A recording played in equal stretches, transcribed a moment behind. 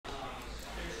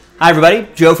Hi, everybody.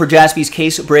 Joe for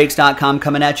JaspysCaseBreaks.com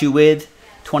coming at you with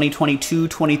 2022-23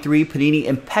 Panini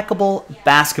Impeccable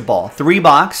Basketball.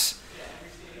 3-box.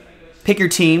 Pick your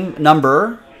team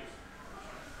number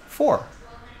 4.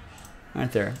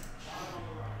 Right there.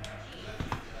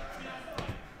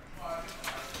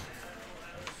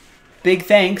 Big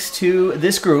thanks to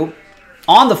this group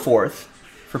on the 4th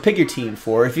for Pick Your Team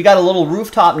 4. If you got a little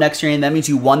rooftop next to your name, that means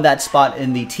you won that spot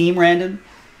in the team random.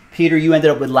 Peter, you ended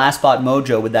up with Last Spot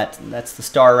Mojo with that. That's the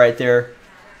star right there.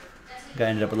 Guy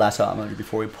ended up with Last Spot Mojo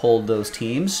before we pulled those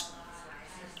teams.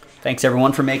 Thanks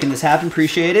everyone for making this happen.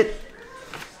 Appreciate it.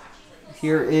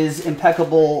 Here is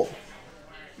Impeccable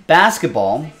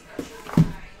Basketball.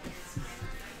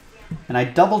 And I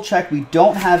double checked. We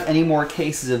don't have any more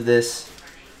cases of this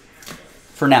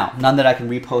for now. None that I can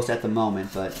repost at the moment,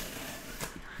 but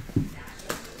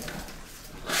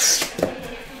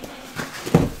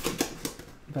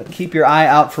keep your eye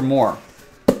out for more.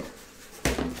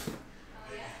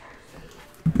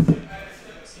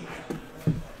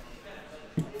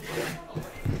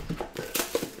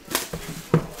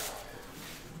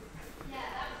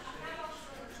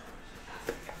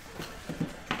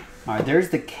 All right, there's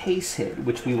the case hit,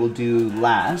 which we will do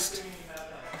last.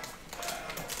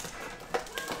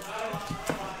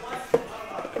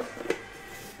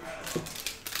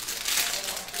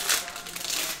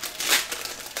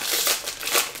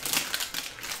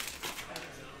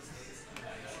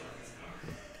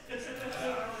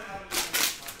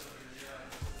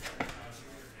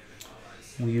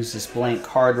 We'll use this blank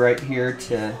card right here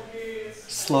to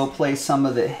slow play some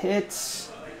of the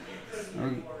hits. We're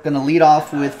going to lead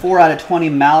off with 4 out of 20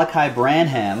 Malachi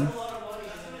Branham.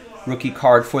 Rookie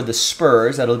card for the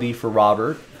Spurs. That'll be for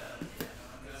Robert.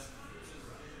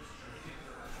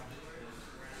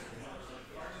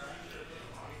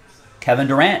 Kevin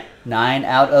Durant, 9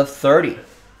 out of 30.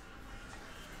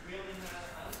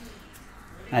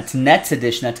 That's Nets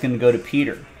edition. That's going to go to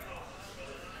Peter.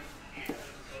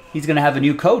 He's going to have a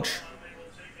new coach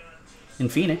in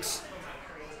Phoenix.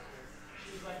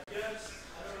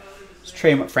 It's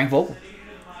Frank Vogel.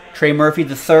 Trey Murphy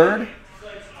III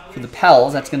for the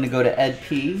Pels. That's going to go to Ed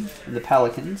P. and the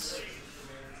Pelicans.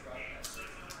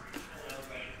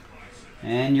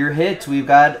 And your hits, we've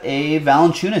got a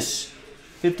Valanciunas,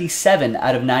 57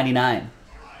 out of 99.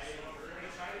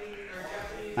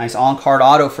 Nice on-card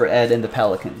auto for Ed and the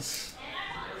Pelicans.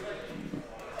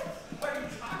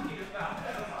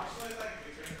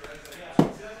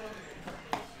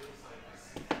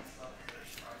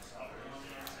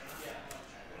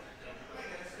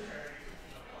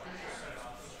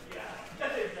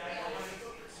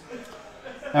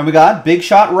 And we got Big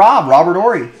Shot Robert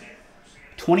Horry,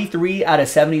 23 out of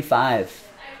 75.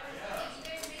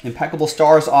 Impeccable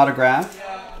Stars autograph.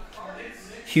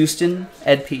 Houston,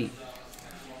 Ed P.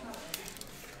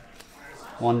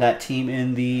 Won that team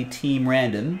in the team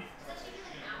random.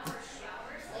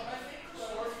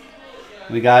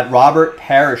 We got Robert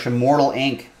Parrish, Immortal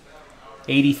Ink,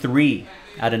 83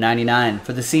 out of 99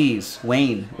 for the C's.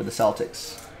 Wayne with the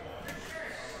Celtics.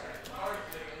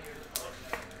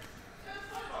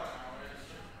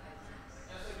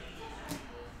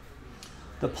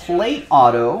 The plate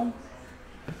auto,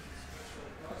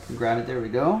 grab it, there we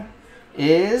go,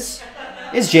 is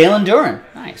Jalen Duren.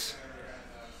 Nice.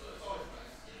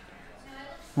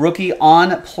 Rookie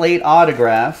on plate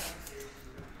autograph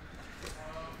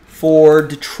for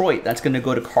Detroit. That's going to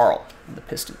go to Carl and the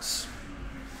Pistons.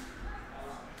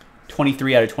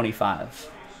 23 out of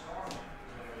 25.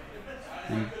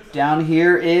 And down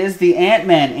here is the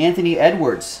Ant-Man, Anthony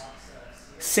Edwards.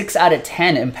 6 out of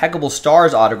 10 Impeccable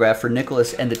Stars autograph for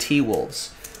Nicholas and the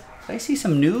T-Wolves. Did I see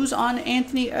some news on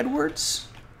Anthony Edwards?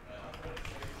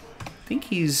 I think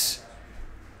he's...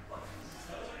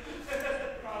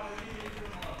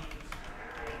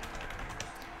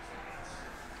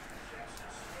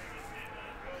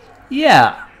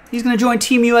 Yeah, he's going to join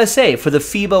Team USA for the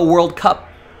FIBA World Cup.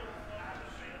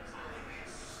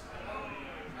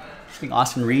 I think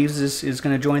Austin Reeves is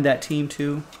going to join that team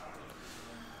too.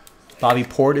 Bobby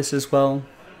Portis as well.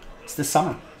 It's this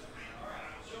summer.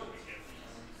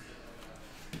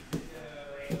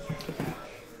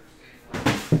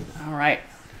 All right.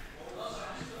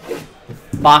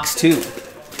 Box 2.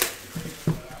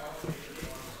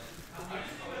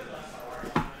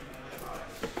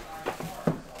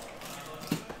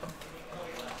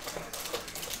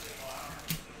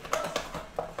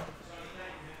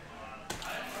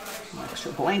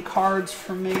 Extra blank cards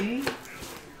for me.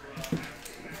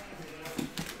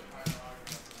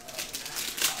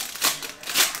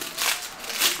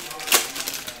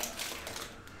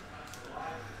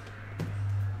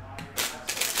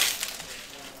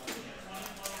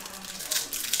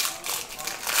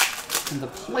 And the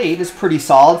plate is pretty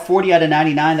solid. 40 out of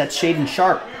 99. That's Shaden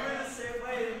Sharp.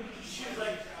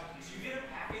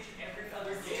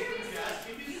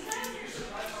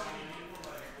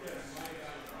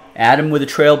 Adam with the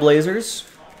Trailblazers.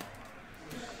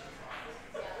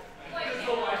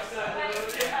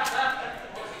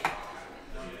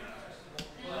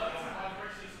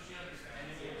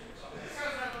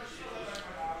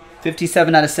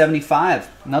 $57 out of 75.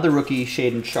 Another rookie,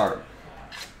 Shaden Sharp.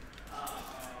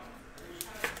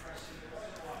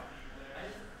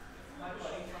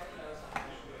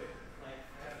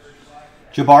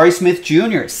 Jabari Smith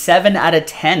Jr., 7 out of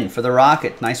 10 for the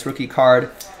Rockets. Nice rookie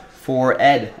card for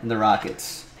Ed and the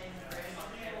Rockets.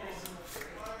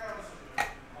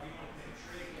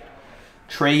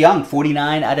 Trae Young,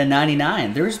 49 out of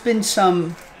 99. There's been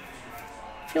some,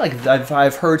 I feel like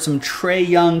I've heard some Trae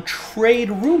Young trade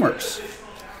rumors.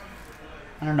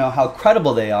 I don't know how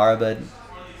credible they are, but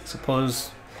I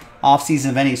suppose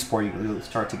off-season of any sport, you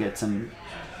start to get some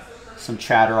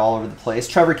chatter all over the place.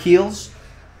 Trevor Keels,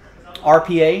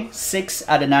 RPA, 6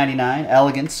 out of 99.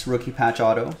 Elegance, rookie patch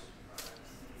auto.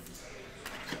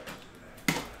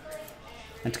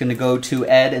 That's going to go to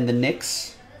Ed and the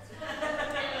Knicks.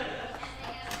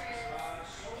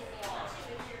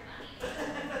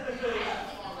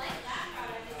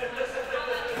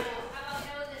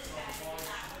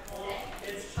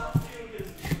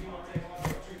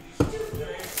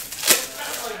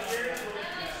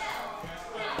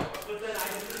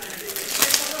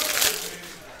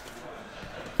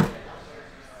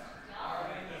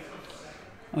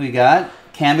 We got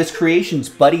Canvas Creations,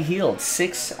 Buddy Hield,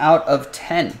 6 out of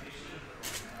 10.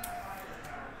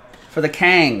 For the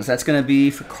Kangs, that's going to be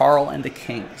for Carl and the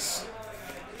Kings.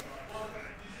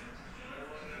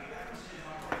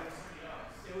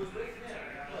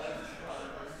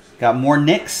 Got more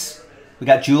Knicks. We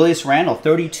got Julius Randle,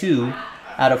 32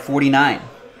 out of 49.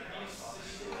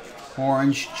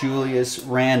 Orange Julius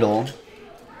Randle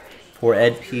for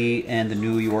Ed P. and the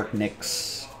New York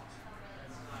Knicks.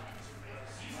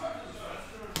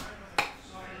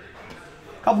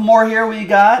 Couple more here. We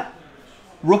got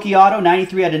rookie auto,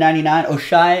 93 out of 99.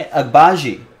 Ochai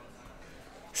Agbaji.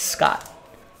 Scott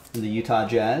from the Utah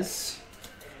Jazz.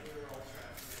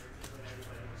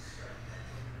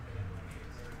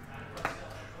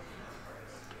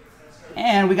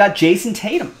 And we got Jason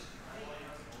Tatum.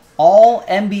 All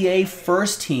NBA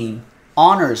first team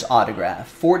honors autograph.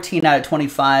 14 out of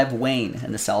 25, Wayne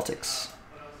and the Celtics.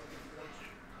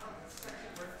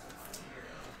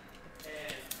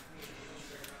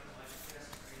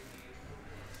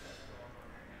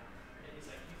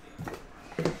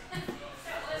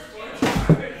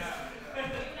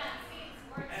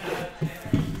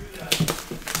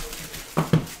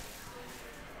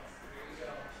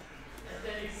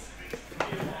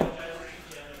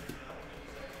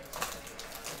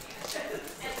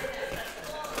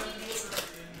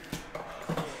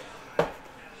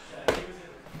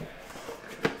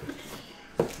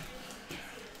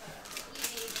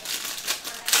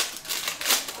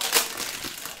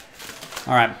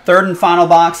 All right, third and final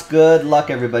box. Good luck,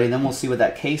 everybody. Then we'll see what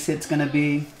that case hit's going to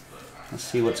be. Let's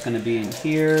see what's going to be in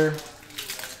here.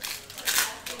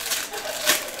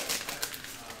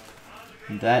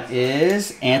 And that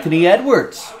is Anthony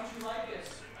Edwards.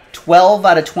 12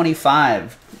 out of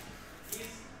 25.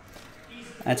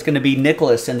 That's going to be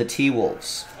Nicholas and the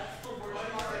T-Wolves.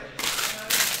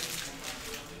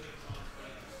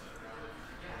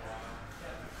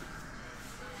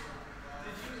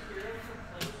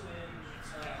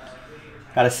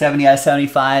 Got a 70 out of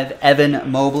 75,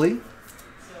 Evan Mobley.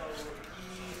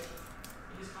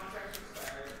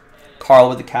 Carl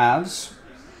with the Cavs.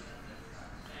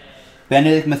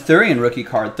 Benedict Mathurin rookie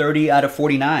card, 30 out of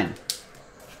 49.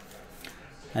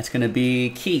 That's going to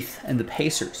be Keith and the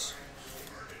Pacers.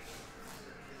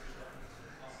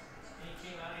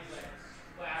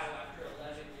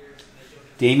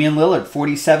 Damian Lillard,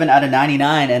 47 out of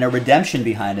 99, and a redemption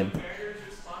behind him.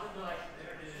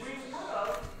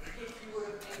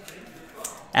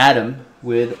 Adam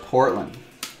with Portland.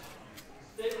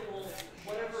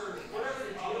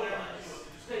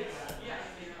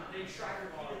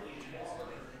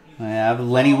 I have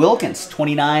Lenny Wilkins,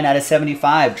 29 out of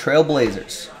 75,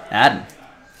 Trailblazers. Adam.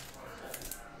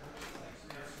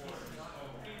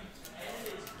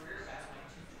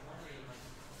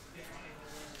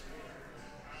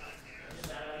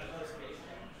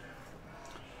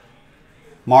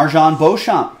 Marjon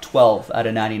Beauchamp, 12 out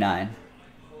of 99.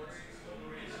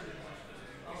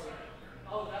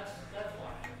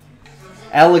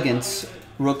 Elegance,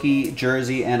 rookie,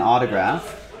 jersey, and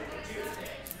autograph.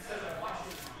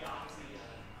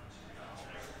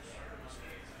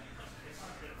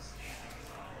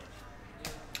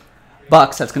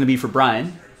 Bucks. That's going to be for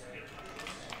Brian.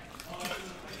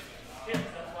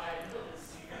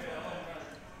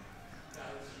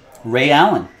 Ray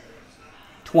Allen,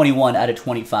 21 out of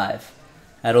 25.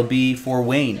 That'll be for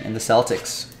Wayne and the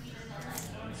Celtics.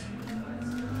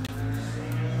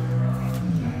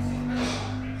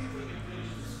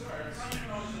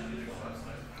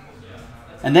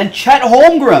 And then Chet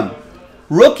Holmgren,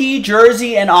 rookie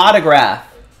jersey and autograph,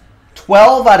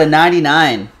 12 out of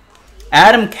 99.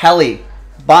 Adam Kelly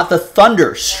bought the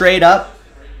Thunder straight up.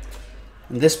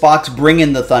 And this box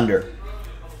bringing the Thunder.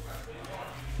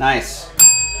 Nice.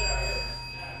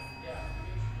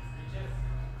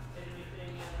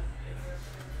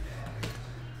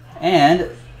 And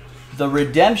the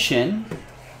redemption,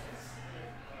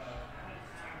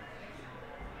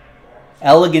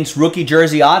 Elegance rookie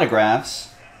jersey autographs.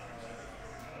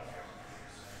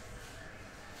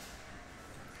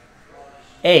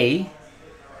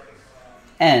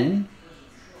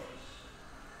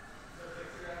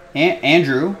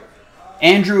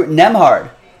 Andrew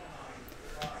Nemhard,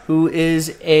 who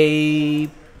is a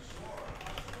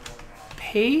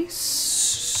Pacer?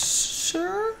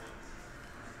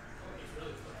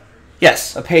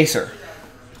 Yes, a Pacer.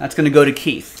 That's going to go to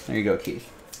Keith. There you go, Keith.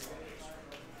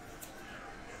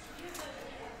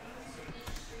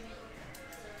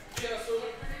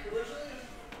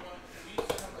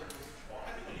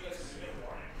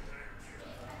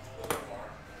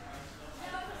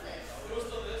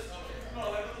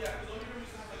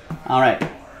 All right.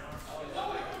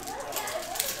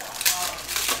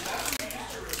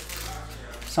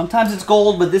 Sometimes it's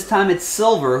gold, but this time it's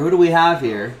silver. Who do we have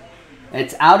here?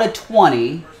 It's out of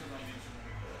 20.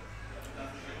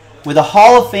 With a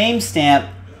Hall of Fame stamp,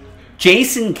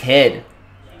 Jason Kidd.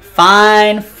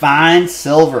 Fine, fine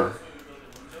silver.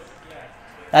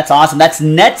 That's awesome. That's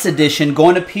Nets edition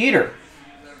going to Peter.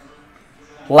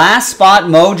 Last Spot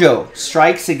Mojo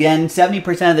strikes again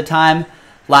 70% of the time.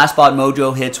 Last Spot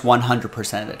Mojo hits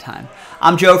 100% of the time.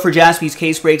 I'm Joe for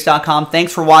JaspysCaseBreaks.com.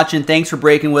 Thanks for watching. Thanks for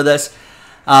breaking with us.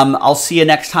 I'll see you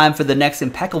next time for the next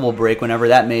Impeccable break, whenever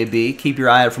that may be. Keep your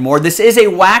eye out for more. This is a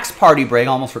Wax Party break.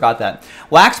 I almost forgot that.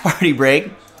 Wax Party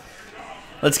break.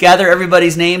 Let's gather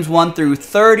everybody's names 1 through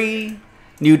 30.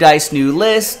 New dice, new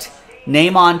list.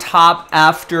 Name on top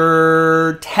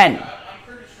after 10.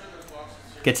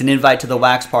 Gets an invite to the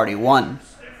Wax Party. 1,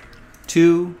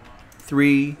 2,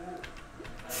 3,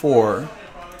 4,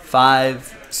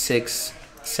 5, 6,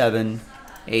 7,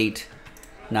 8,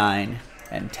 9,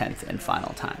 and 10th and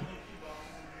final time.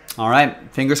 All right.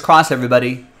 Fingers crossed,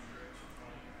 everybody.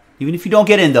 Even if you don't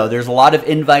get in, though, there's a lot of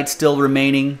invites still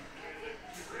remaining.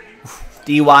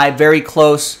 DY, very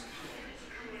close.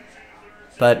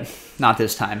 But not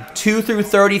this time. 2 through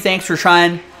 30, thanks for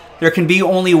trying. There can be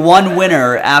only one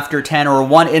winner after 10, or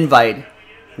one invite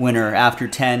winner after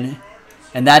 10.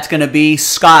 And that's going to be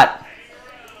Scott.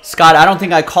 Scott, I don't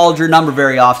think I called your number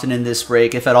very often in this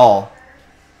break, if at all.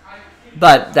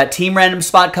 But that team random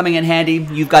spot coming in handy.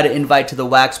 You've got an invite to the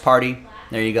Wax Party.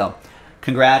 There you go.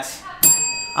 Congrats.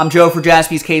 I'm Joe for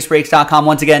JaspysCaseBreaks.com.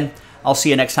 Once again, I'll see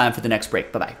you next time for the next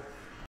break. Bye-bye.